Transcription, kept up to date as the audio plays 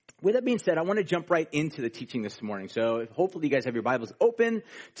With that being said, I want to jump right into the teaching this morning. So hopefully you guys have your Bibles open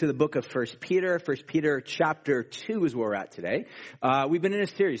to the book of 1 Peter. 1 Peter chapter 2 is where we're at today. We've been in a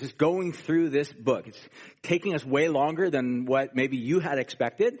series just going through this book. It's taking us way longer than what maybe you had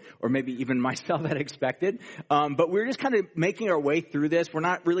expected, or maybe even myself had expected. But we're just kind of making our way through this. We're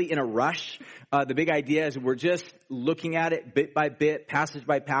not really in a rush. The big idea is we're just looking at it bit by bit, passage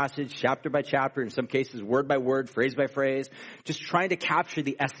by passage, chapter by chapter, in some cases word by word, phrase by phrase, just trying to capture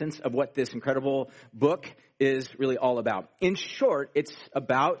the essence of what this incredible book is really all about. In short, it's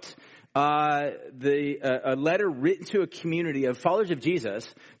about a letter written to a community of followers of Jesus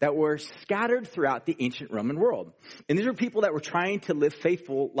that were scattered throughout the ancient Roman world. And these were people that were trying to live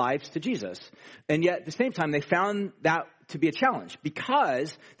faithful lives to Jesus. And yet at the same time, they found that to be a challenge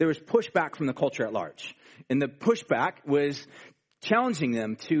because there was pushback from the culture at large. And the pushback was challenging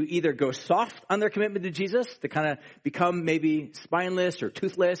them to either go soft on their commitment to Jesus, to kind of become maybe spineless or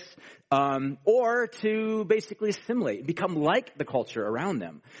toothless, or to basically assimilate, become like the culture around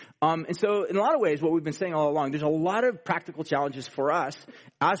them. And so in a lot of ways, what we've been saying all along, there's a lot of practical challenges for us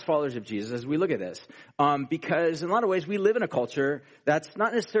as followers of Jesus as we look at this. Because in a lot of ways, we live in a culture that's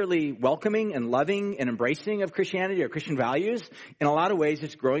not necessarily welcoming and loving and embracing of Christianity or Christian values. In a lot of ways,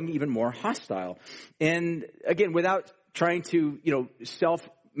 it's growing even more hostile. And again, without trying to,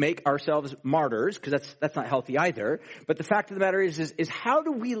 make ourselves martyrs, because that's not healthy either. But the fact of the matter is how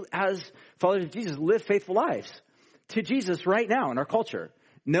do we, as followers of Jesus, live faithful lives to Jesus right now in our culture?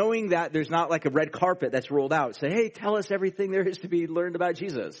 Knowing that there's not like a red carpet that's rolled out. Say, hey, tell us everything there is to be learned about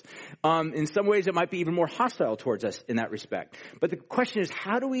Jesus. In some ways, it might be even more hostile towards us in that respect. But the question is,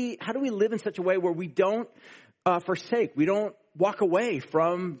 how do we live in such a way where we don't forsake, we don't walk away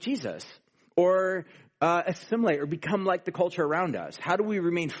from Jesus, or assimilate or become like the culture around us? How do we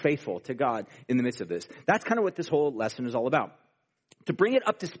remain faithful to God in the midst of this? That's kind of what this whole lesson is all about. To bring it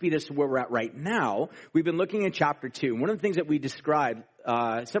up to speed as to where we're at right now, we've been looking at chapter 2. One of the things that we described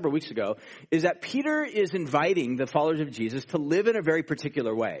several weeks ago is that Peter is inviting the followers of Jesus to live in a very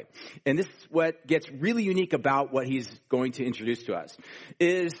particular way. And this is what gets really unique about what he's going to introduce to us.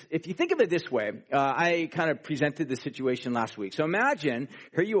 Is if you think of it this way, I kind of presented the situation last week. So imagine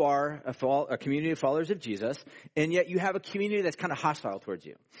here you are, a community of followers of Jesus, and yet you have a community that's kind of hostile towards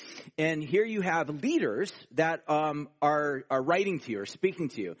you. And here you have leaders that are writing to you or speaking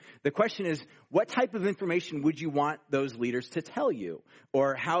to you. The question is, what type of information would you want those leaders to tell you?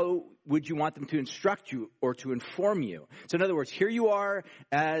 Or how would you want them to instruct you or to inform you? So in other words, here you are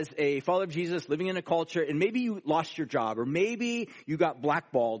as a follower of Jesus living in a culture, and maybe you lost your job, or maybe you got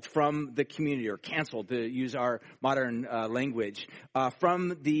blackballed from the community or canceled, to use our modern language,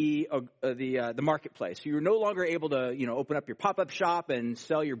 from the marketplace. So you're no longer able to, open up your pop-up shop and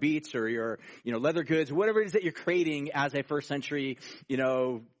sell your beats or your, leather goods, whatever it is that you're creating as a first century,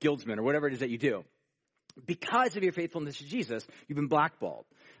 guildsman, or whatever it is that you do. Because of your faithfulness to Jesus, you've been blackballed.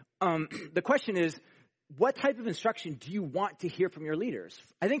 The question is, what type of instruction do you want to hear from your leaders?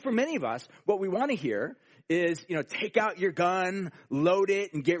 I think for many of us, what we want to hear is, take out your gun, load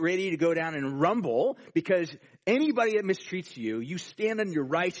it, and get ready to go down and rumble, because anybody that mistreats you, you stand on your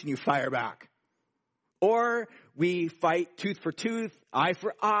rights and you fire back. Or we fight tooth for tooth, eye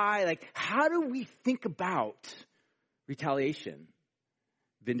for eye. Like, how do we think about retaliation,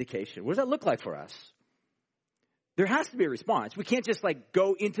 vindication? What does that look like for us? There has to be a response. We can't just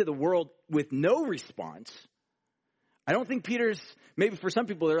go into the world with no response. I don't think maybe for some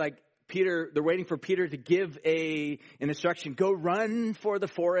people, they're waiting for Peter to give an instruction. Go run for the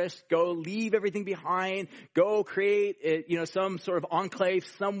forest. Go leave everything behind. Go create, some sort of enclave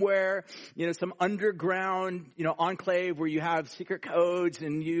somewhere, some underground, enclave where you have secret codes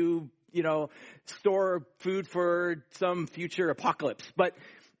and you store food for some future apocalypse. But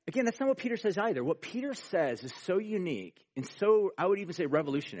again, that's not what Peter says either. What Peter says is so unique and so, I would even say,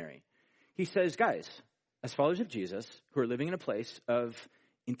 revolutionary. He says, guys, as followers of Jesus who are living in a place of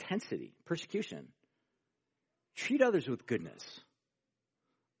intensity, persecution, treat others with goodness.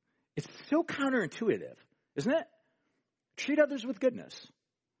 It's so counterintuitive, isn't it? Treat others with goodness.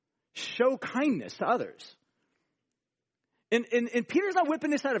 Show kindness to others. And Peter's not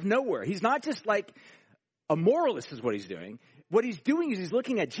whipping this out of nowhere. He's not just like a moralist is what he's doing. What he's doing is he's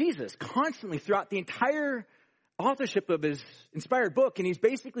looking at Jesus constantly throughout the entire authorship of his inspired book. And he's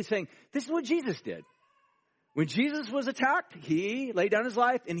basically saying, this is what Jesus did. When Jesus was attacked, he laid down his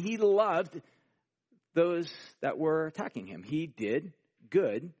life and he loved those that were attacking him. He did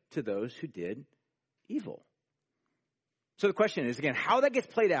good to those who did evil. So the question is, again, how that gets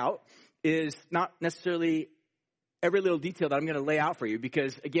played out is not necessarily every little detail that I'm going to lay out for you,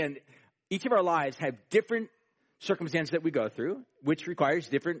 because, again, each of our lives have different circumstance that we go through, which requires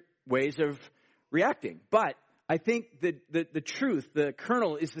different ways of reacting. But I think the truth, the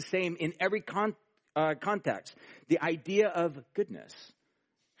kernel is the same in every context. The idea of goodness.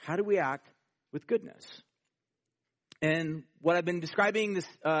 How do we act with goodness? And what I've been describing this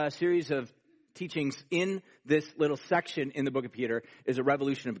series of teachings in this little section in the book of Peter is a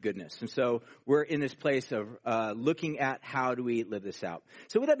revolution of goodness. And so we're in this place of looking at how do we live this out.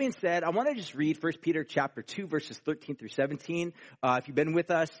 So with that being said, I want to just read 1 Peter chapter 2, verses 13 through 17. If you've been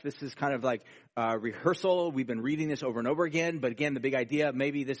with us, this is kind of like rehearsal. We've been reading this over and over again. But again, the big idea,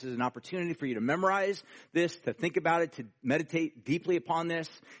 maybe this is an opportunity for you to memorize this, to think about it, to meditate deeply upon this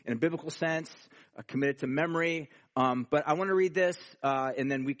in a biblical sense, commit it to memory. But I want to read this,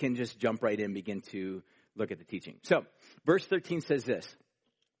 and then we can just jump right in, begin to look at the teaching. So, verse 13 says this.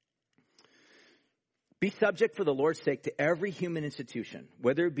 Be subject for the Lord's sake to every human institution,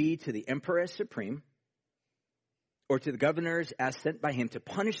 whether it be to the emperor as supreme, or to the governors as sent by him to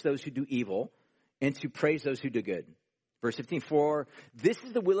punish those who do evil, and to praise those who do good. Verse 15, for this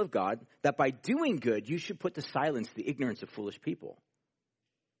is the will of God, that by doing good you should put to silence the ignorance of foolish people.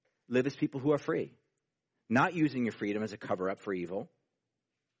 Live as people who are free, not using your freedom as a cover-up for evil,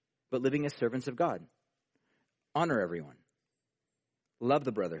 but living as servants of God. Honor everyone. Love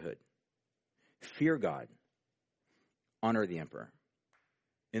the brotherhood. Fear God. Honor the emperor.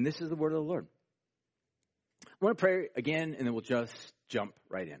 And this is the word of the Lord. I want to pray again, and then we'll just jump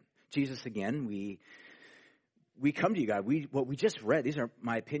right in. Jesus, again, we come to you, God. What we just read, these are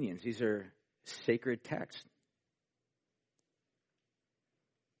my opinions. These are sacred texts.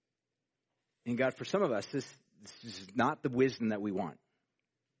 And God, for some of us, this is not the wisdom that we want.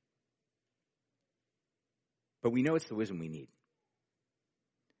 But we know it's the wisdom we need.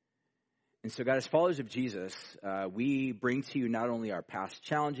 And so, God, as followers of Jesus, we bring to you not only our past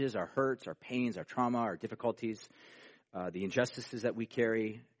challenges, our hurts, our pains, our trauma, our difficulties, the injustices that we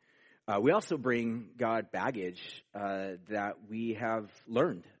carry. We also bring, God, baggage that we have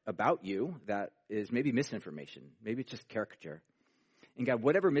learned about you that is maybe misinformation. Maybe it's just caricature. And God,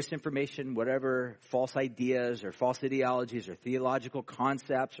 whatever misinformation, whatever false ideas or false ideologies or theological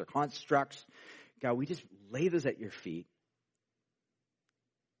concepts or constructs, God, we just lay those at your feet.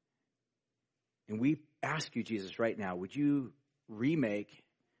 And we ask you, Jesus, right now, would you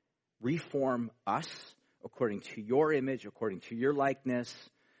reform us according to your image, according to your likeness,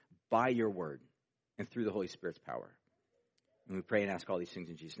 by your word and through the Holy Spirit's power. And we pray and ask all these things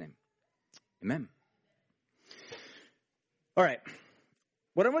in Jesus' name. Amen. All right.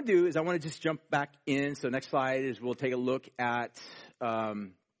 What I want to do is I want to just jump back in. So next slide is we'll take a look at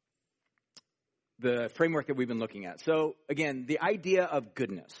the framework that we've been looking at. So again, the idea of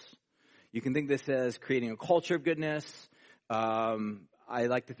goodness. You can think this as creating a culture of goodness. I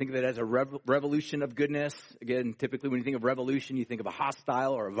like to think of it as a revolution of goodness. Again, typically when you think of revolution, you think of a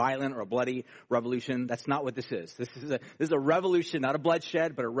hostile or a violent or a bloody revolution. That's not what this is. This is a revolution, not a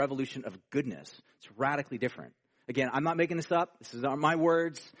bloodshed, but a revolution of goodness. It's radically different. Again, I'm not making this up. This is not my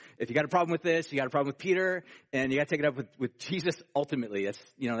words. If you got a problem with this, you got a problem with Peter, and you got to take it up with Jesus ultimately.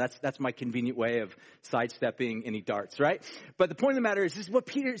 That's my convenient way of sidestepping any darts, right? But the point of the matter is, this is what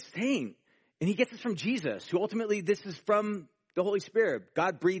Peter is saying. And he gets this from Jesus, who ultimately this is from the Holy Spirit,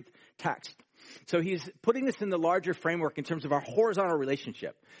 God-breathed text. So he's putting this in the larger framework in terms of our horizontal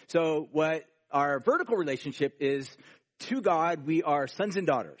relationship. So what our vertical relationship is to God, we are sons and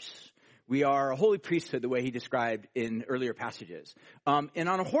daughters. We are a holy priesthood, the way he described in earlier passages. And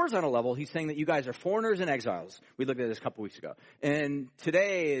on a horizontal level, he's saying that you guys are foreigners and exiles. We looked at this a couple weeks ago. And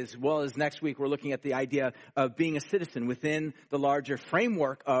today, as well as next week, we're looking at the idea of being a citizen within the larger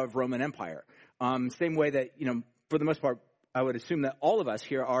framework of Roman Empire. Same way that, for the most part, I would assume that all of us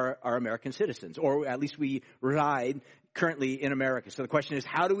here are American citizens, or at least we reside currently in America. So the question is,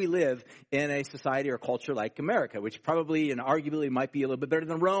 how do we live in a society or culture like America, which probably and arguably might be a little bit better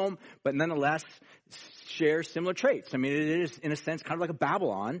than Rome, but nonetheless shares similar traits. I mean, it is, in a sense, kind of like a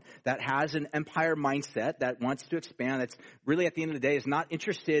Babylon that has an empire mindset that wants to expand, that's really, at the end of the day, is not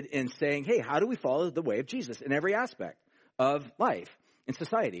interested in saying, hey, how do we follow the way of Jesus in every aspect of life and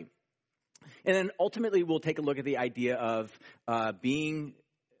society? And then ultimately, we'll take a look at the idea of being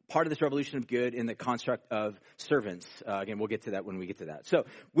part of this revolution of good in the construct of servants. Again, we'll get to that when we get to that. So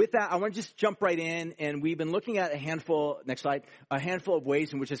with that, I want to just jump right in. And we've been looking at next slide, a handful of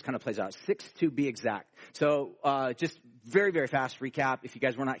ways in which this kind of plays out. 6 to be exact. So just very, very fast recap. If you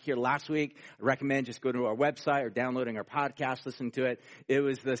guys were not here last week, I recommend just go to our website or downloading our podcast, listening to it. It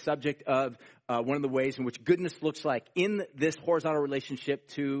was the subject of one of the ways in which goodness looks like in this horizontal relationship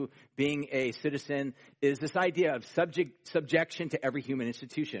to being a citizen is this idea of subjection to every human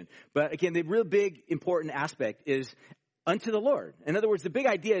institution. But again, the real big important aspect is unto the Lord. In other words, the big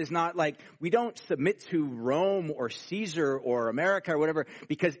idea is not like we don't submit to Rome or Caesar or America or whatever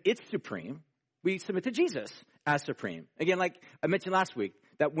because it's supreme. We submit to Jesus as supreme. Again, like I mentioned last week,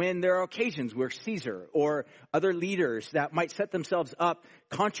 that when there are occasions where Caesar or other leaders that might set themselves up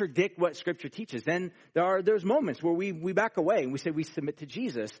contradict what Scripture teaches, then there's moments where we back away and we say we submit to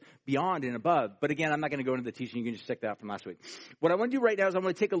Jesus beyond and above. But again, I'm not going to go into the teaching. You can just check that out from last week. What I want to do right now is I'm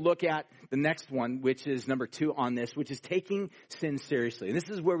going to take a look at the next one, which is number 2 on this, which is taking sin seriously. And this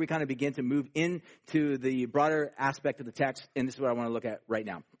is where we kind of begin to move into the broader aspect of the text, and this is what I want to look at right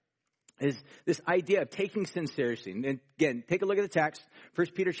now. Is this idea of taking sin seriously. And again, take a look at the text. 1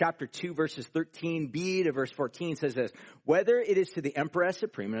 Peter chapter 2, verses 13b to verse 14 says this: whether it is to the emperor as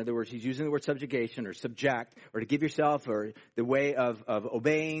supreme, in other words, he's using the word subjugation or subject, or to give yourself, or the way of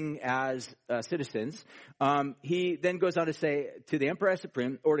obeying as citizens. He then goes on to say, to the emperor as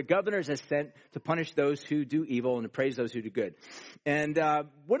supreme, or to governors as sent to punish those who do evil and to praise those who do good. And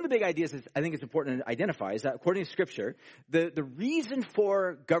one of the big ideas is, I think it's important to identify, is that according to Scripture, the reason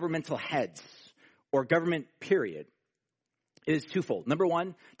for governmental heads or government period is twofold. Number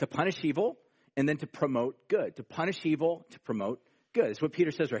one, to punish evil, and then to promote good. To punish evil, to promote good. That's what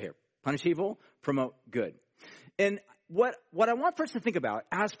Peter says right here. Punish evil, promote good. And what I want for us to think about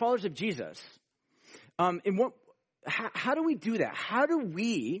as followers of Jesus, how do we do that? How do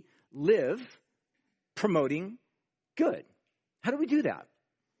we live promoting good? How do we do that?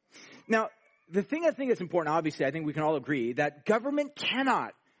 Now, the thing I think is important, obviously, I think we can all agree that government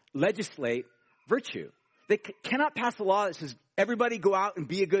cannot legislate virtue. They cannot pass a law that says everybody go out and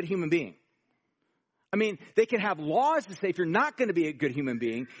be a good human being. I mean, they can have laws to say if you're not going to be a good human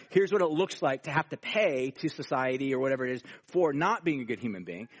being, here's what it looks like to have to pay to society or whatever it is for not being a good human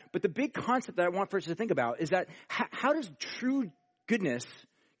being. But the big concept that I want for us to think about is that how does true goodness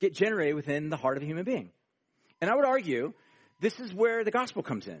get generated within the heart of a human being? And I would argue this is where the gospel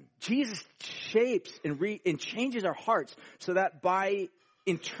comes in. Jesus shapes and changes our hearts so that by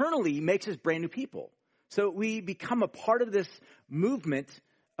internally makes us brand new people. So we become a part of this movement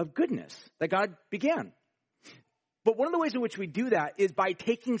of goodness that God began. But one of the ways in which we do that is by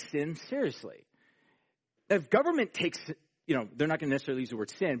taking sin seriously. If government takes, they're not going to necessarily use the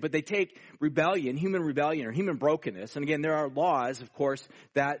word sin, but they take rebellion or human brokenness. And again, there are laws, of course,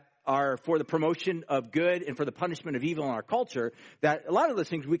 that are for the promotion of good and for the punishment of evil in our culture, that a lot of those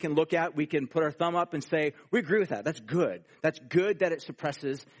things we can look at, we can put our thumb up and say, we agree with that. That's good. That's good that it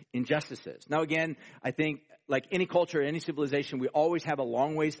suppresses injustices. Now, again, I think like any culture, any civilization, we always have a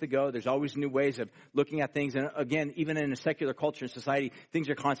long ways to go. There's always new ways of looking at things. And again, even in a secular culture and society, things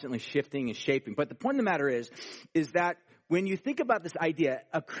are constantly shifting and shaping. But the point of the matter is that when you think about this idea,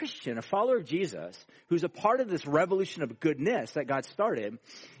 a Christian, a follower of Jesus, who's a part of this revolution of goodness that God started,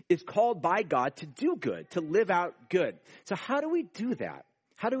 is called by God to do good, to live out good. So how do we do that?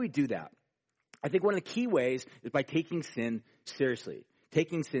 How do we do that? I think one of the key ways is by taking sin seriously.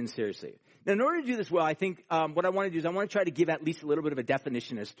 Taking sin seriously. Now, in order to do this well, I think what I want to do is I want to try to give at least a little bit of a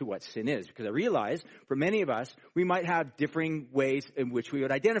definition as to what sin is. Because I realize for many of us, we might have differing ways in which we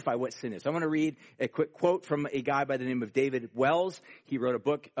would identify what sin is. I want to read a quick quote from a guy by the name of David Wells. He wrote a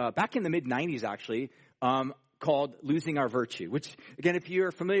book back in the mid-90s, actually, called Losing Our Virtue, which, again, if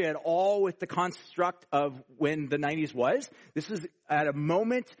you're familiar at all with the construct of when the 90s was, this was at a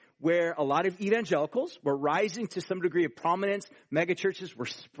moment where a lot of evangelicals were rising to some degree of prominence. Megachurches were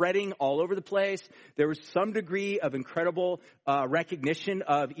spreading all over the place. There was some degree of incredible recognition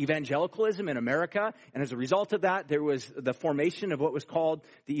of evangelicalism in America. And as a result of that, there was the formation of what was called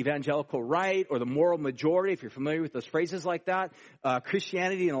the evangelical right or the moral majority, if you're familiar with those phrases like that.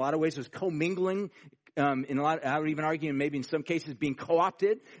 Christianity, in a lot of ways, was commingling. In a lot, I would even argue, maybe in some cases, being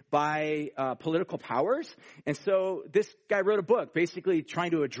co-opted by political powers. And so this guy wrote a book basically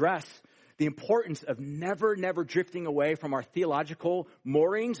trying to address the importance of never drifting away from our theological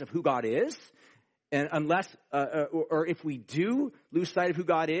moorings of who God is. And unless, or if we do lose sight of who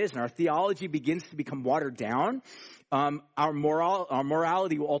God is and our theology begins to become watered down, our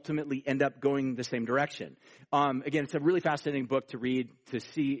morality will ultimately end up going the same direction. Again, it's a really fascinating book to read, to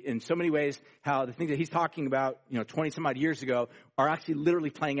see in so many ways how the things that he's talking about, 20 some odd years ago are actually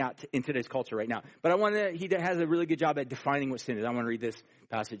literally playing out in today's culture right now. But he has a really good job at defining what sin is. I want to read this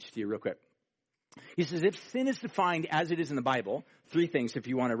passage to you real quick. He says, if sin is defined as it is in the Bible, 3 things if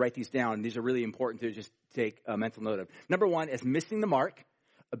you want to write these down. These are really important to just take a mental note of. Number one is missing the mark,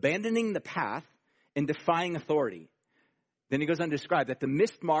 abandoning the path, and defying authority. Then he goes on to describe that the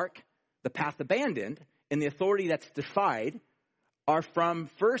missed mark, the path abandoned, and the authority that's defied are from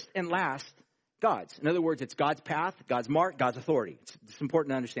first and last God's. In other words, it's God's path, God's mark, God's authority. It's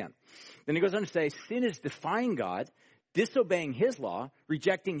important to understand. Then he goes on to say, sin is defying God, disobeying his law,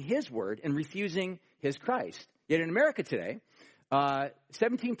 rejecting his word, and refusing his Christ. Yet in America today,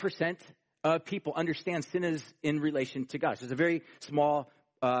 17% of people understand sin is in relation to God. So it's a very small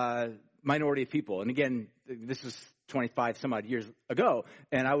minority of people. And again, this is 25 some odd years ago,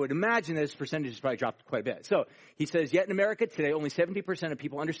 and I would imagine this percentage has probably dropped quite a bit. So he says, yet in America today, only 70% of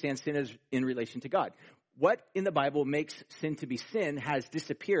people understand sin is in relation to God. What in the Bible makes sin to be sin has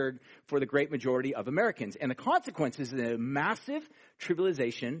disappeared for the great majority of Americans. And the consequence is a massive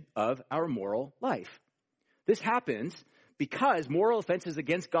trivialization of our moral life. This happens because moral offenses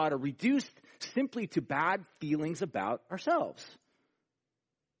against God are reduced simply to bad feelings about ourselves.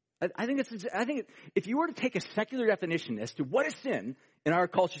 I think if you were to take a secular definition as to what is sin in our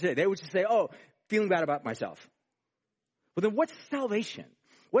culture today, they would just say, oh, feeling bad about myself. Well, then what's salvation?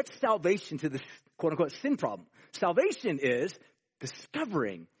 What's salvation to this quote-unquote sin problem? Salvation is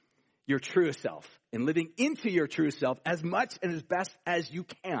discovering your true self and living into your true self as much and as best as you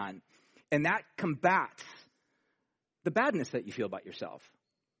can. And that combats the badness that you feel about yourself.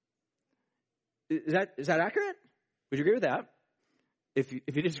 Is that accurate? Would you agree with that? If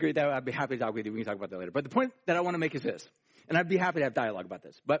you disagree with that, I'd be happy to talk with you. We can talk about that later. But the point that I want to make is this, and I'd be happy to have dialogue about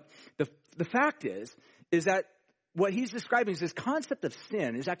this. But the fact is that what he's describing is this concept of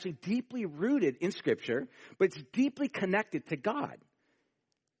sin is actually deeply rooted in Scripture, but it's deeply connected to God.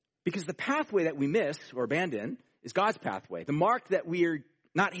 Because the pathway that we miss or abandon is God's pathway. The mark that we are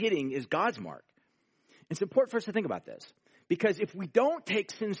not hitting is God's mark. It's important for us to think about this. Because if we don't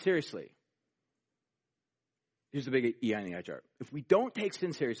take sin seriously, here's the big EI chart. If we don't take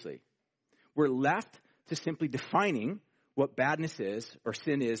sin seriously, we're left to simply defining what badness is or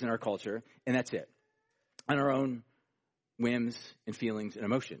sin is in our culture, and that's it. On our own whims and feelings and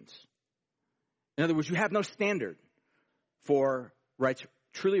emotions. In other words, you have no standard for what's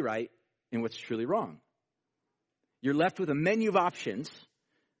truly right and what's truly wrong. You're left with a menu of options,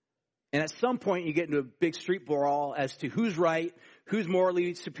 and at some point you get into a big street brawl as to who's right, who's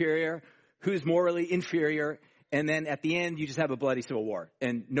morally superior, who's morally inferior, and then at the end you just have a bloody civil war,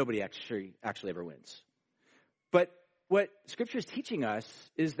 and nobody actually ever wins. But what Scripture is teaching us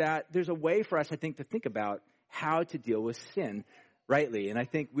is that there's a way for us, I think, to think about how to deal with sin rightly, and I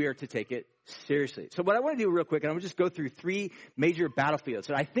think we are to take it seriously. So what I want to do real quick, and I'm going to just go through three major battlefields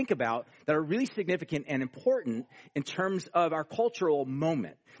that I think about that are really significant and important in terms of our cultural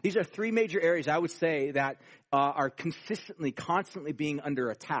moment. These are three major areas I would say that are constantly being under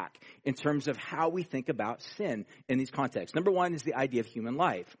attack in terms of how we think about sin in these contexts. Number one is the idea of human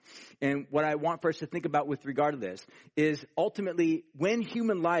life. And what I want for us to think about with regard to this is ultimately when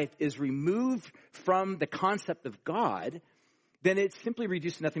human life is removed from the concept of God, then it's simply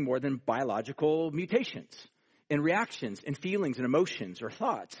reduced to nothing more than biological mutations and reactions and feelings and emotions or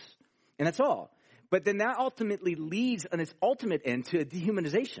thoughts. And that's all. But then that ultimately leads on its ultimate end to a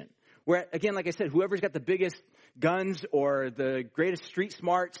dehumanization. Where, again, like I said, whoever's got the biggest guns or the greatest street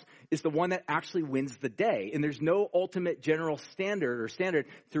smarts is the one that actually wins the day. And there's no ultimate general standard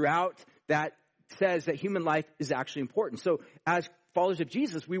throughout that says that human life is actually important. So as followers of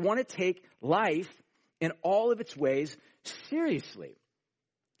Jesus, we want to take life in all of its ways seriously.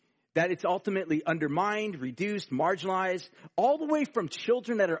 That it's ultimately undermined, reduced, marginalized, all the way from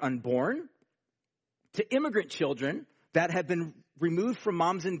children that are unborn to immigrant children that have been removed from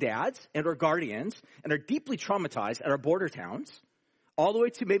moms and dads and or guardians and are deeply traumatized at our border towns, all the way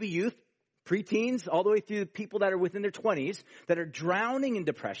to maybe youth, preteens, all the way through people that are within their 20s that are drowning in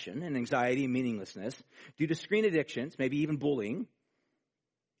depression and anxiety and meaninglessness due to screen addictions, maybe even bullying,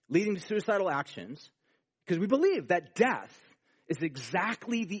 leading to suicidal actions. Because we believe that death is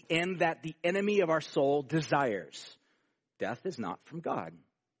exactly the end that the enemy of our soul desires. Death is not from God.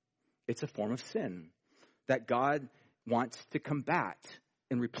 It's a form of sin that God wants to combat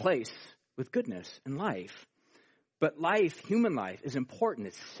and replace with goodness and life. But life, human life, is important.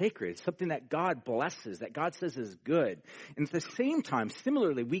 It's sacred. It's something that God blesses, that God says is good. And at the same time,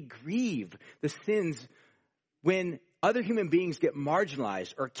 similarly, we grieve the sins when other human beings get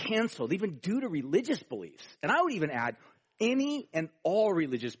marginalized or canceled, even due to religious beliefs. And I would even add any and all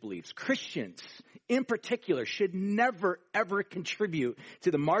religious beliefs. Christians, in particular, should never, ever contribute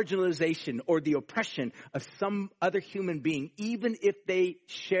to the marginalization or the oppression of some other human being, even if they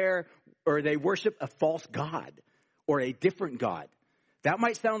share or they worship a false god or a different God. That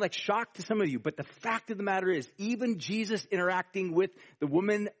might sound like shock to some of you, but the fact of the matter is, even Jesus interacting with the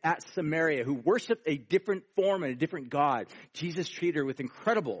woman at Samaria who worshiped a different form and a different God, Jesus treated her with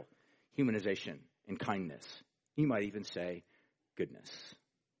incredible humanization and kindness. You might even say goodness.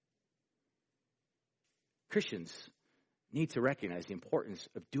 Christians need to recognize the importance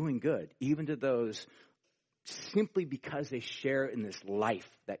of doing good, even to those simply because they share in this life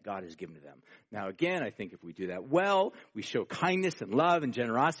that God has given to them. Now, again, I think if we do that well, we show kindness and love and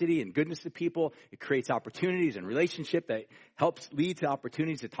generosity and goodness to people. It creates opportunities and relationship that helps lead to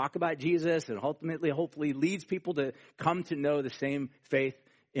opportunities to talk about Jesus and ultimately, hopefully, leads people to come to know the same faith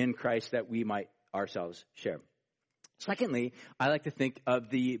in Christ that we might ourselves share. Secondly, I like to think of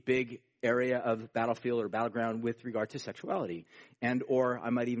the big area of battlefield or battleground with regard to sexuality, and or I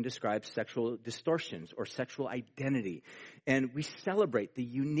might even describe sexual distortions or sexual identity. And we celebrate the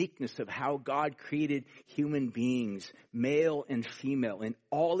uniqueness of how God created human beings, male and female, in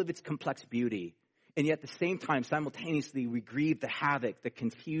all of its complex beauty. And yet at the same time, simultaneously, we grieve the havoc, the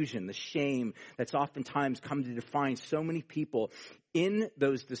confusion, the shame that's oftentimes come to define so many people in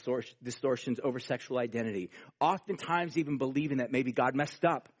those distortions over sexual identity. Oftentimes even believing that maybe God messed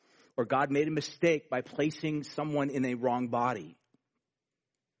up or God made a mistake by placing someone in a wrong body.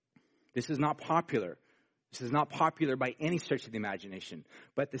 This is not popular. This is not popular by any stretch of the imagination.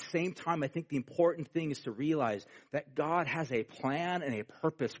 But at the same time, I think the important thing is to realize that God has a plan and a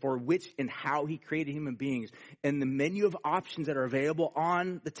purpose for which and how he created human beings. And the menu of options that are available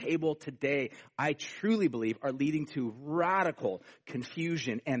on the table today, I truly believe, are leading to radical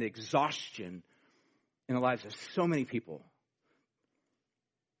confusion and exhaustion in the lives of so many people.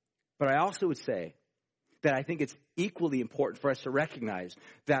 But I also would say that I think it's equally important for us to recognize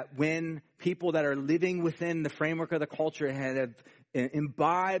that when people that are living within the framework of the culture and have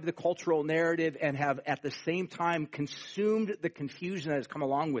imbibed the cultural narrative and have at the same time consumed the confusion that has come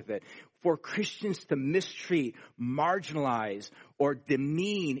along with it, for Christians to mistreat, marginalize, or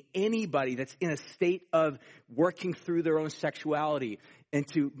demean anybody that's in a state of working through their own sexuality and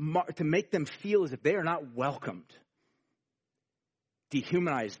to make them feel as if they are not welcomed,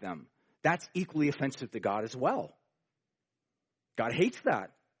 dehumanize them, that's equally offensive to God as well. God hates that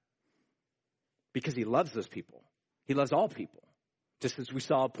because he loves those people. He loves all people. Just as we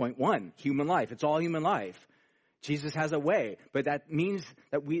saw at point 1, human life. It's all human life. Jesus has a way, but that means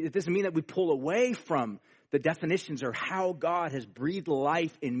that it doesn't mean that we pull away from the definitions or how God has breathed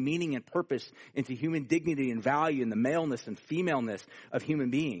life and meaning and purpose into human dignity and value and the maleness and femaleness of human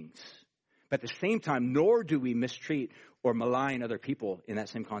beings. But at the same time, nor do we mistreat or malign other people in that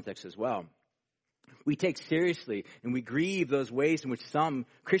same context as well. We take seriously and we grieve those ways in which some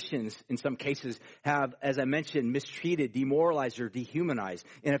Christians, in some cases, have, as I mentioned, mistreated, demoralized, or dehumanized.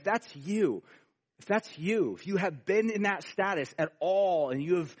 And if that's you, if you have been in that status at all and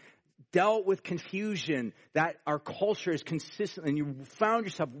you have dealt with confusion that our culture is consistent, and you found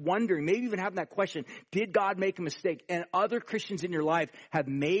yourself wondering, maybe even having that question, did God make a mistake? And other Christians in your life have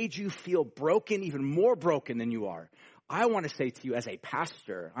made you feel broken, even more broken than you are. I want to say to you as a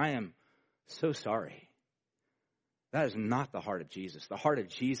pastor, I am so sorry. That is not the heart of Jesus. The heart of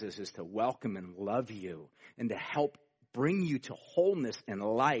Jesus is to welcome and love you and to help bring you to wholeness and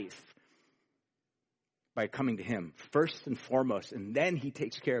life by coming to him first and foremost. And then he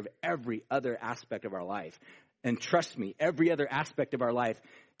takes care of every other aspect of our life. And trust me, every other aspect of our life,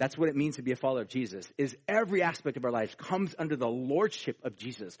 that's what it means to be a follower of Jesus, is every aspect of our life comes under the lordship of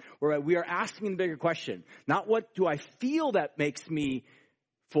Jesus. Where we are asking the bigger question, not what do I feel that makes me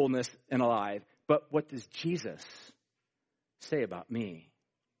fullness and alive, but what does Jesus say about me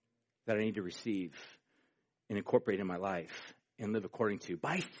that I need to receive and incorporate in my life and live according to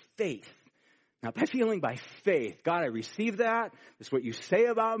by faith. Not by feeling, by faith. God, I receive that. That's what you say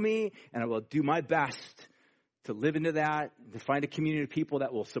about me, and I will do my best to live into that, to find a community of people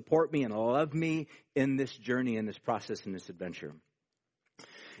that will support me and love me in this journey, in this process, in this adventure.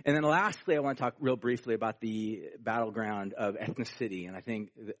 And then lastly, I want to talk real briefly about the battleground of ethnicity. And I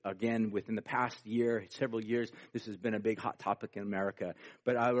think, again, within the past year, several years, this has been a big hot topic in America.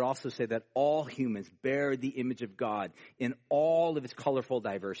 But I would also say that all humans bear the image of God in all of its colorful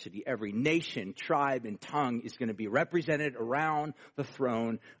diversity. Every nation, tribe, and tongue is going to be represented around the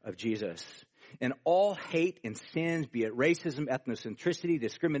throne of Jesus. And all hate and sins, be it racism, ethnocentricity,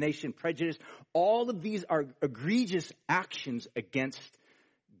 discrimination, prejudice, all of these are egregious actions against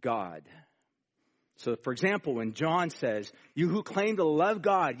God. So, for example, when John says, you who claim to love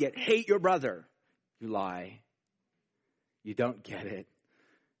God yet hate your brother, you lie. You don't get it.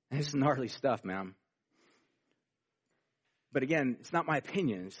 And this is gnarly stuff, man. But again, it's not my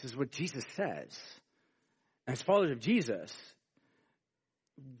opinion. This is what Jesus says. And as followers of Jesus,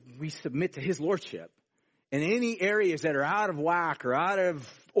 we submit to his lordship. And any areas that are out of whack or out of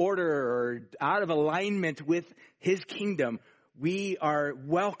order or out of alignment with his kingdom, we are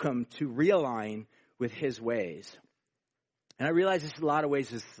welcome to realign with his ways. And I realize this in a lot of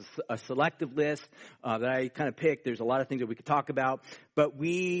ways is a selective list that I kind of picked. There's a lot of things that we could talk about. But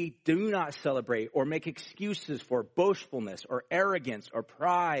we do not celebrate or make excuses for boastfulness or arrogance or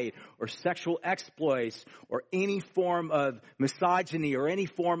pride or sexual exploits or any form of misogyny or any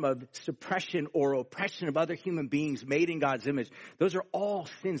form of suppression or oppression of other human beings made in God's image. Those are all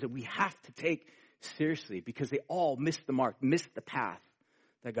sins that we have to take seriously because they all miss the mark, miss the path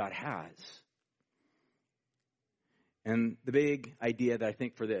that God has. And the big idea that I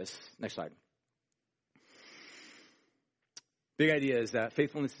think for this, next slide. Big idea is that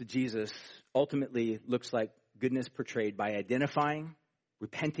faithfulness to Jesus ultimately looks like goodness portrayed by identifying,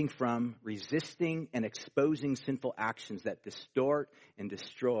 repenting from, resisting, and exposing sinful actions that distort and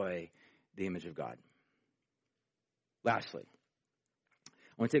destroy the image of God. Lastly, I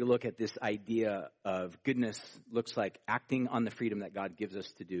want to take a look at this idea of goodness looks like acting on the freedom that God gives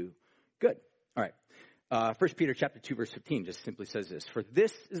us to do good. All right. 1 Peter chapter 2, verse 15 just simply says this. For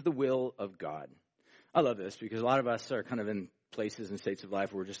this is the will of God. I love this because a lot of us are kind of in places and states of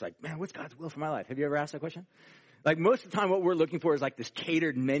life where we're just like, man, what's God's will for my life? Have you ever asked that question? Like most of the time what we're looking for is like this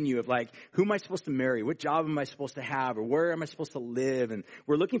catered menu of like, who am I supposed to marry? What job am I supposed to have? Or where am I supposed to live? And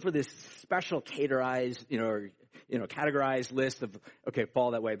we're looking for this special categorized list of, okay,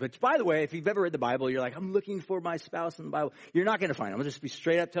 fall that way. But by the way, if you've ever read the Bible, you're like, I'm looking for my spouse in the Bible. You're not going to find them. I'll just be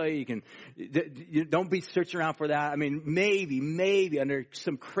straight up tell you, you don't be searching around for that. I mean, maybe under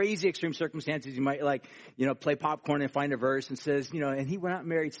some crazy extreme circumstances, you might play popcorn and find a verse and says, and he went out and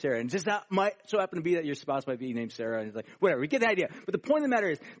married Sarah. And just that might so happen to be that your spouse might be named Sarah. And it's like, whatever, we get the idea. But the point of the matter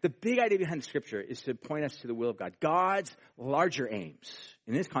is, the big idea behind the scripture is to point us to the will of God. God's larger aims.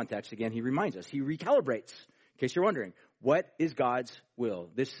 In this context, again, he reminds us, he recalibrates. In case you're wondering, what is God's will?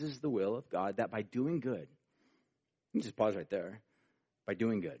 This is the will of God, that by doing good, you can just pause right there, by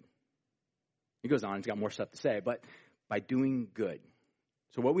doing good. He goes on, he's got more stuff to say, but by doing good.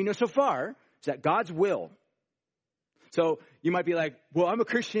 So what we know so far is that God's will. So you might be like, well, I'm a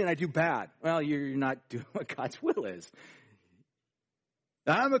Christian and I do bad. Well, you're not doing what God's will is.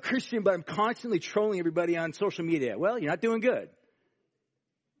 I'm a Christian, but I'm constantly trolling everybody on social media. Well, you're not doing good.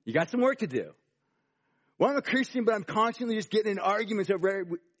 You got some work to do. Well, I'm a Christian, but I'm constantly just getting in arguments over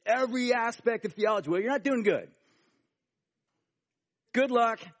every aspect of theology. Well, you're not doing good. Good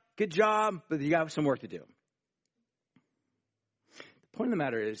luck, good job, but you got some work to do. The point of the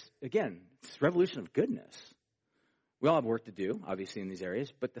matter is, again, it's revolution of goodness. We all have work to do, obviously, in these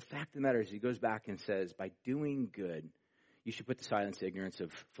areas, but the fact of the matter is he goes back and says, by doing good, you should put to silence the ignorance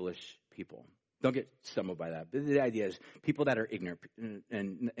of foolish people. Don't get stumbled by that. But the idea is people that are ignorant,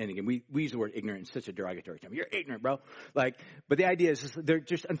 and again, we use the word ignorant in such a derogatory term. You're ignorant, bro. But the idea is they're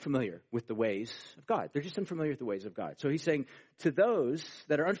just unfamiliar with the ways of God. They're just unfamiliar with the ways of God. So he's saying to those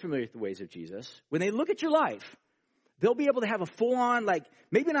that are unfamiliar with the ways of Jesus, when they look at your life, they'll be able to have a full-on,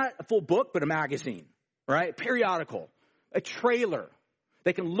 maybe not a full book, but a magazine, right? Periodical, a trailer.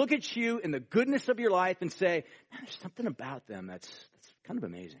 They can look at you and the goodness of your life and say, man, there's something about them that's kind of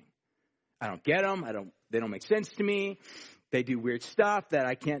amazing. I don't get them. They don't make sense to me. They do weird stuff that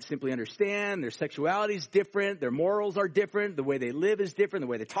I can't simply understand. Their sexuality is different. Their morals are different. The way they live is different. The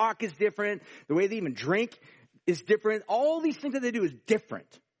way they talk is different. The way they even drink is different. All these things that they do is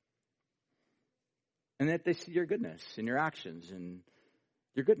different. And that they see your goodness in your actions and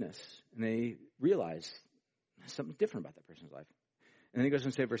your goodness. And they realize there's something different about that person's life. And then he goes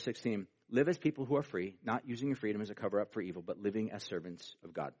on to say, verse 16, live as people who are free, not using your freedom as a cover-up for evil, but living as servants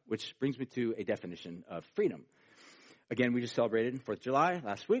of God. Which brings me to a definition of freedom. Again, we just celebrated 4th of July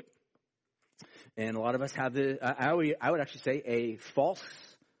last week. And a lot of us have I would actually say, a false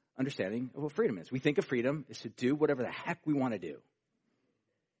understanding of what freedom is. We think of freedom is to do whatever the heck we want to do.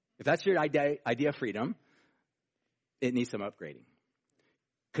 If that's your idea of freedom, it needs some upgrading.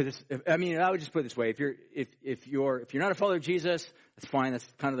 Because I would just put it this way: if you're not a follower of Jesus, that's fine. That's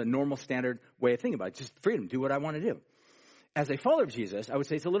kind of the normal standard way of thinking about it. Just freedom, do what I want to do. As a follower of Jesus, I would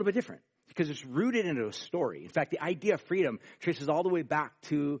say it's a little bit different because it's rooted into a story. In fact, the idea of freedom traces all the way back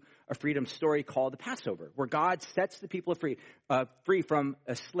to a freedom story called the Passover, where God sets the people free from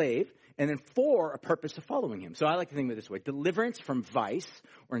a slave, and then for a purpose of following him. So I like to think of it this way: deliverance from vice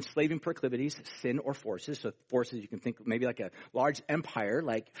or enslaving proclivities, sin or forces. So forces, you can think maybe like a large empire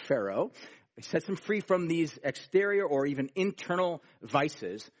like Pharaoh. It sets them free from these exterior or even internal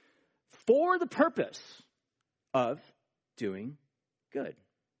vices for the purpose of doing good.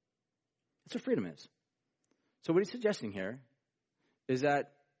 That's what freedom is. So what he's suggesting here is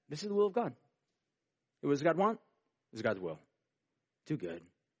that this is the will of God. What does God want? This is God's will. Do good.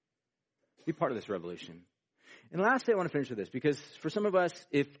 Be part of this revolution. And lastly, I want to finish with this, because for some of us,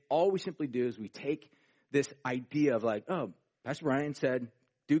 if all we simply do is we take this idea of like, oh, Pastor Brian said,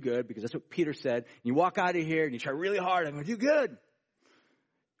 do good, because that's what Peter said, and you walk out of here and you try really hard, I'm going to do good.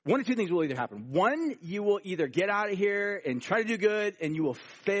 One of two things will either happen. One, you will either get out of here and try to do good, and you will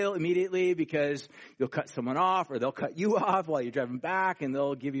fail immediately because you'll cut someone off, or they'll cut you off while you're driving back, and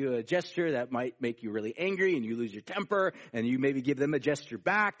they'll give you a gesture that might make you really angry, and you lose your temper, and you maybe give them a gesture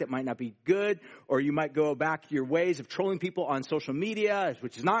back that might not be good, or you might go back to your ways of trolling people on social media,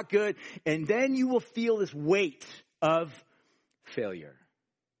 which is not good, and then you will feel this weight of failure,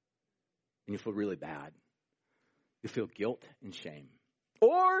 and you feel really bad. You feel guilt and shame.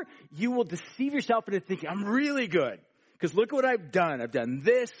 Or you will deceive yourself into thinking, I'm really good. Because look at what I've done. I've done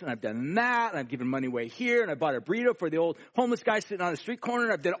this, and I've done that, and I've given money away here, and I bought a burrito for the old homeless guy sitting on the street corner,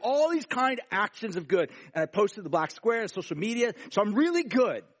 and I've done all these kind of actions of good. And I posted the black square on social media, so I'm really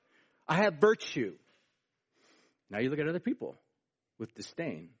good. I have virtue. Now you look at other people with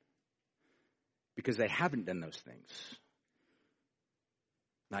disdain because they haven't done those things.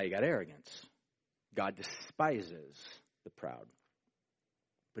 Now you got arrogance. God despises the proud,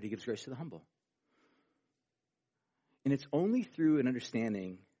 but he gives grace to the humble. And it's only through an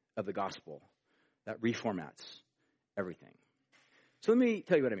understanding of the gospel that reformats everything. So let me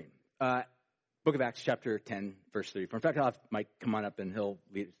tell you what I mean. Book of Acts, chapter 10, verse 34. In fact, I'll have Mike come on up and he'll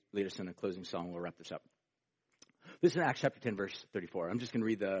lead us in a closing song. We'll wrap this up. This is Acts chapter 10, verse 34. I'm just going to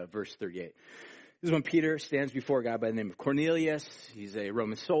read the verse 38. This is when Peter stands before a guy by the name of Cornelius. He's a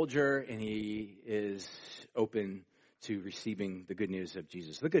Roman soldier, and he is open to receiving the good news of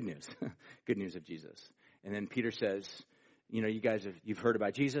Jesus. The good news. Good news of Jesus. And then Peter says, you know, you've heard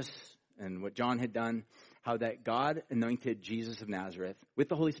about Jesus and what John had done, how that God anointed Jesus of Nazareth with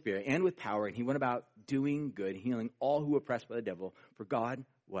the Holy Spirit and with power, and he went about doing good, healing all who were oppressed by the devil, for God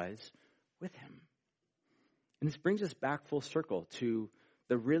was with him. And this brings us back full circle to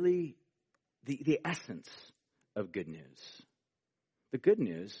the essence of good news. The good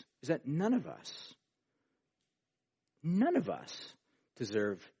news is that none of us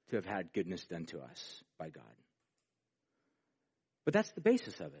deserve to have had goodness done to us by God. But that's the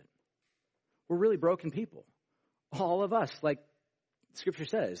basis of it. We're really broken people. All of us, like Scripture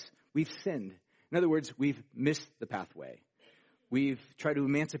says, we've sinned. In other words, we've missed the pathway. We've tried to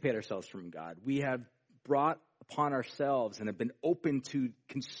emancipate ourselves from God. We have brought upon ourselves and have been open to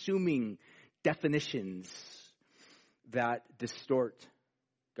consuming definitions that distort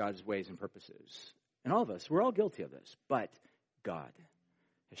God's ways and purposes. And all of us, we're all guilty of this. But God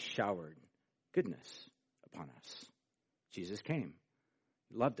has showered goodness upon us. Jesus came.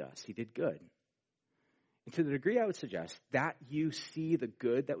 He loved us. He did good. And to the degree I would suggest that you see the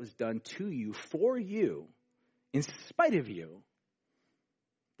good that was done to you, for you, in spite of you,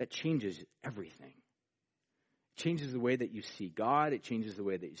 that changes everything. It changes the way that you see God. It changes the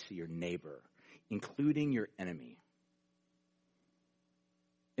way that you see your neighbor, including your enemy.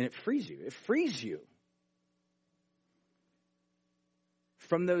 And it frees you. It frees you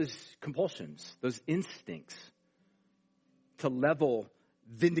from those compulsions, those instincts to level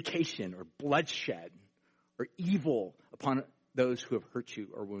vindication or bloodshed or evil upon those who have hurt you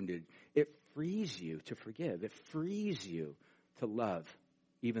or wounded. It frees you to forgive. It frees you to love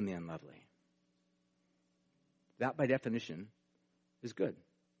even the unlovely. That, by definition, is good.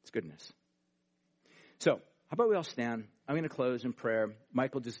 It's goodness. So, how about we all stand? I'm going to close in prayer.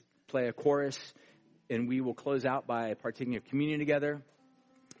 Mike will just play a chorus, and we will close out by partaking of communion together.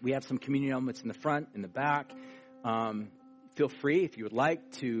 We have some communion elements in the front, in the back. Feel free, if you would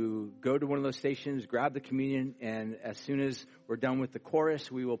like, to go to one of those stations, grab the communion, and as soon as we're done with the chorus,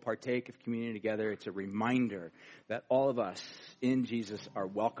 we will partake of communion together. It's a reminder that all of us in Jesus are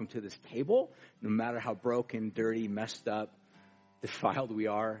welcome to this table, no matter how broken, dirty, messed up, defiled we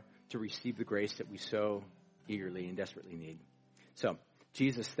are, to receive the grace that we so eagerly and desperately need. So,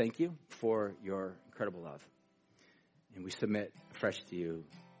 Jesus, thank you for your incredible love. And we submit afresh to you.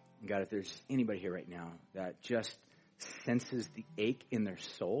 And God, if there's anybody here right now that just senses the ache in their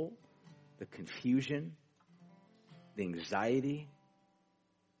soul, the confusion, the anxiety,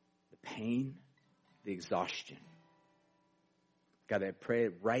 the pain, the exhaustion, God, I pray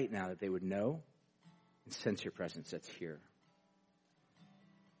right now that they would know and sense your presence that's here.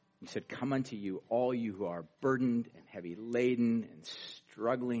 You said, come unto you, all you who are burdened and heavy laden and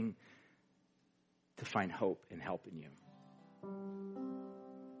struggling to find hope and help in you.